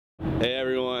Hey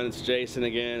everyone, it's Jason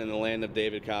again in the land of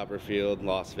David Copperfield,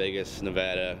 Las Vegas,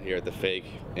 Nevada, here at the fake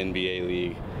NBA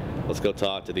League. Let's go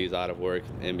talk to these out-of-work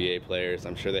NBA players.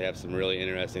 I'm sure they have some really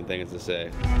interesting things to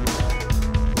say.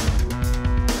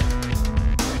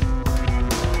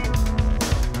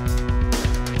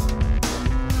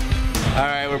 All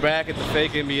right, we're back at the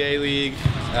fake NBA League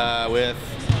with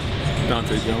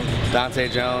Dahntay Jones.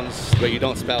 Dahntay Jones. But you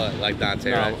don't spell it like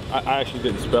Dahntay, right? I actually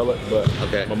didn't spell it, but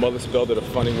okay. My mother spelled it a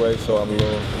funny way, so I'm a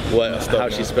little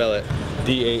how'd she spell it?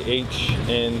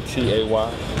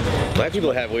 D-A-H-N-T-A-Y. Black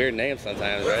people have weird names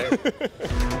sometimes, right?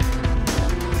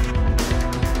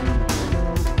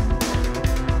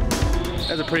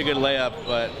 That's a pretty good layup,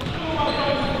 but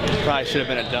probably should have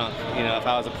been a dunk. You know, if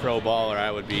I was a pro baller,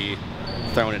 I would be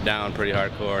throwing it down pretty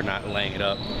hardcore, not laying it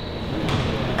up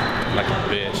like a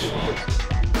bitch.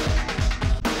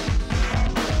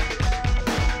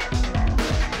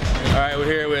 All right, we're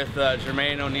here with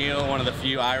Jermaine O'Neal, one of the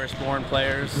few Irish-born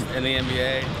players in the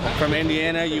NBA. From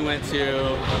Indiana, you went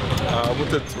to?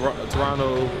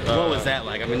 Toronto. What was that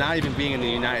like? I mean, not even being in the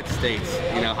United States.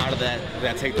 You know, how did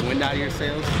that take the wind out of your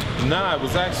sails? Nah, it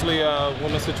was actually one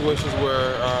of the situations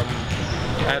where I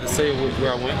had to say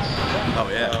where I went. Oh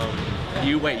yeah.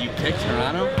 You picked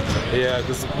Toronto? Yeah,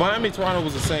 because Miami-Toronto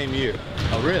was the same year.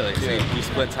 Oh really? Yeah. So you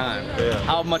split time. Yeah.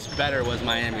 How much better was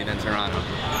Miami than Toronto?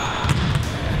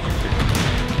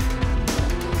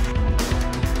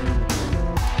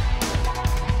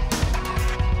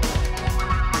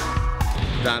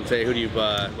 Dahntay,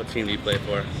 what team do you play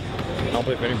for? I don't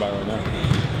play for anybody right now.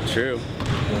 True.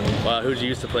 Well, who'd you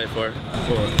used to play for?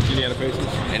 For Indiana Pacers.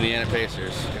 Indiana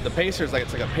Pacers. The Pacers,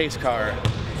 it's like a pace car.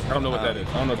 I don't know what that is.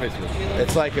 I don't know what Pacers is.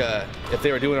 It's like if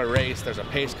they were doing a race, there's a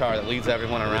pace car that leads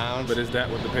everyone around. But is that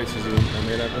what the Pacers are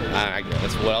made of? I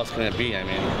guess. What else can it be? I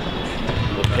mean,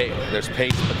 there's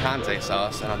Pace Picante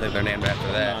sauce. I don't think they're named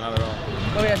after that. No, not at all.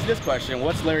 Let me ask you this question.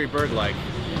 What's Larry Bird like?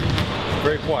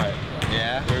 Very quiet.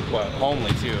 Yeah? Very quiet.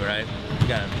 Homely too, right? You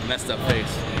got a messed up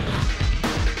face.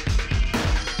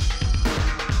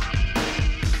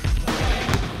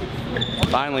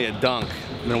 Finally a dunk.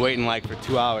 I've been waiting like for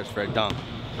 2 hours for a dunk.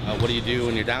 What do you do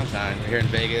when you're downtime? You're here in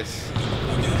Vegas.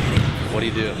 What do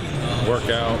you do?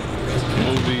 Workout,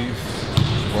 movies,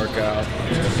 workout,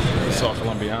 South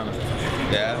Colombiana.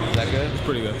 Yeah, is that good? It's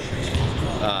pretty good.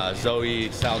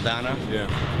 Zoe Saldana? Yeah.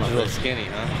 She's a little skinny,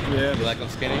 huh? Yeah. You like them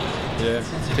skinny? Yeah.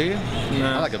 Do you?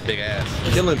 Nah. I like a big ass.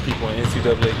 Killing people in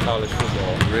NCAA college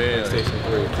football. Really? PlayStation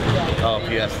 3. Oh,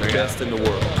 PS3. Best in the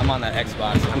world. I'm on that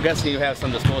Xbox. I'm guessing you have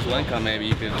some disposable income. Maybe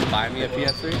you could buy me a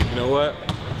PS3? You know what?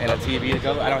 And a TV to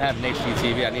go. I don't have an HD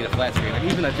TV. I need a flat screen. Like,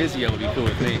 even a Vizio would be cool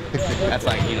with me. That's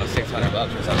like, $600 or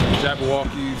something.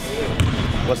 Jabberwockies.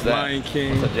 What's that? Lion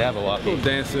King. What's a Jabberwocky? Little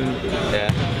dancing.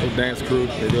 Yeah. Little dance crew.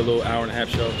 They do a little hour-and-a-half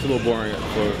show. It's a little boring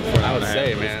for an hour I would and a half,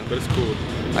 say, man. But it's cool.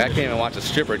 Like, I can't even watch a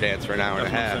stripper dance for an hour and a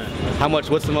half.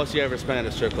 What's the most you ever spent at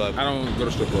a strip club? I don't go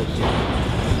to strip clubs.